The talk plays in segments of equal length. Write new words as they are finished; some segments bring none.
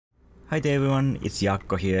Hi there everyone, it's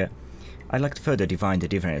Jaakko here. I'd like to further define the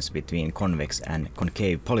difference between convex and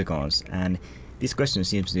concave polygons, and this question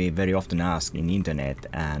seems to be very often asked in the internet,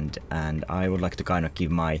 and I would like to kind of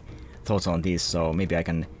give my thoughts on this, so maybe I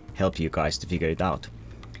can help you guys to figure it out.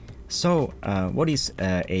 So what is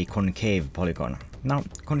a concave polygon? Now,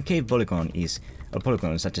 concave polygon is a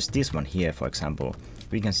polygon such as this one here, for example.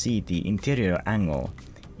 We can see the interior angle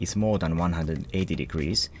is more than 180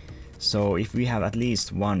 degrees. So if we have at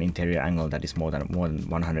least one interior angle that is more than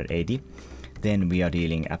 180, then we are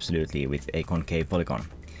dealing absolutely with a concave polygon.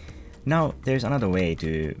 Now there's another way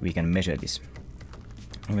we can measure this.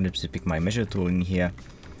 I'm going to just pick my measure tool in here,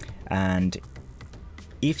 and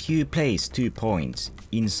if you place 2 points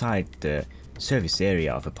inside the surface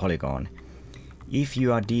area of a polygon, if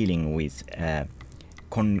you are dealing with a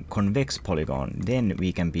convex polygon, then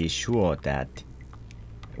we can be sure that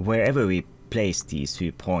wherever we place these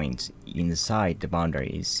 2 points inside the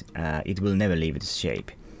boundaries, it will never leave its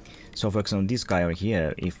shape. So for example, this guy over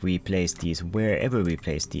here, if we place these wherever we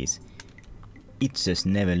place these, it just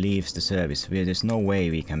never leaves the surface. There's no way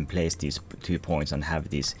we can place these 2 points and have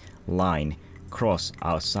this line cross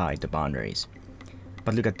outside the boundaries.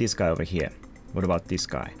 But look at this guy over here. What about this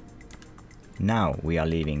guy? Now we are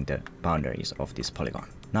leaving the boundaries of this polygon.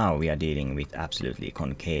 Now we are dealing with absolutely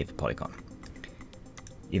concave polygon.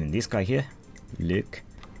 Even this guy here, look,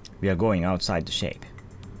 we are going outside the shape.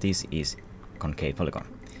 This is concave polygon.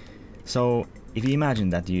 So if you imagine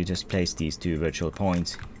that you just place these 2 virtual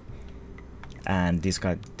points and this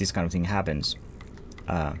kind of thing happens,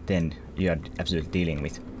 then you are absolutely dealing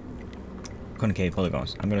with concave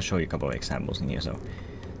polygons. I'm going to show you a couple of examples in here. So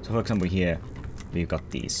for example, here we've got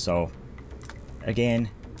these. So again,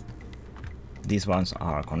 these ones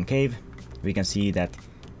are concave. We can see that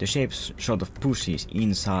the shape sort of pushes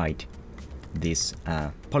inside this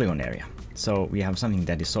polygon area. So we have something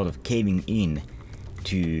that is sort of caving in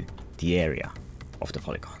to the area of the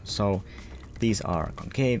polygon. So these are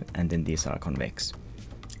concave and then these are convex.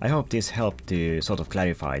 I hope this helped to sort of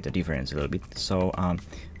clarify the difference a little bit. So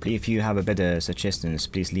please, if you have a better suggestions,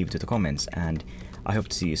 please leave it in the comments, and I hope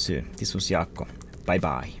to see you soon. This was Jaakko. Bye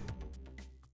bye.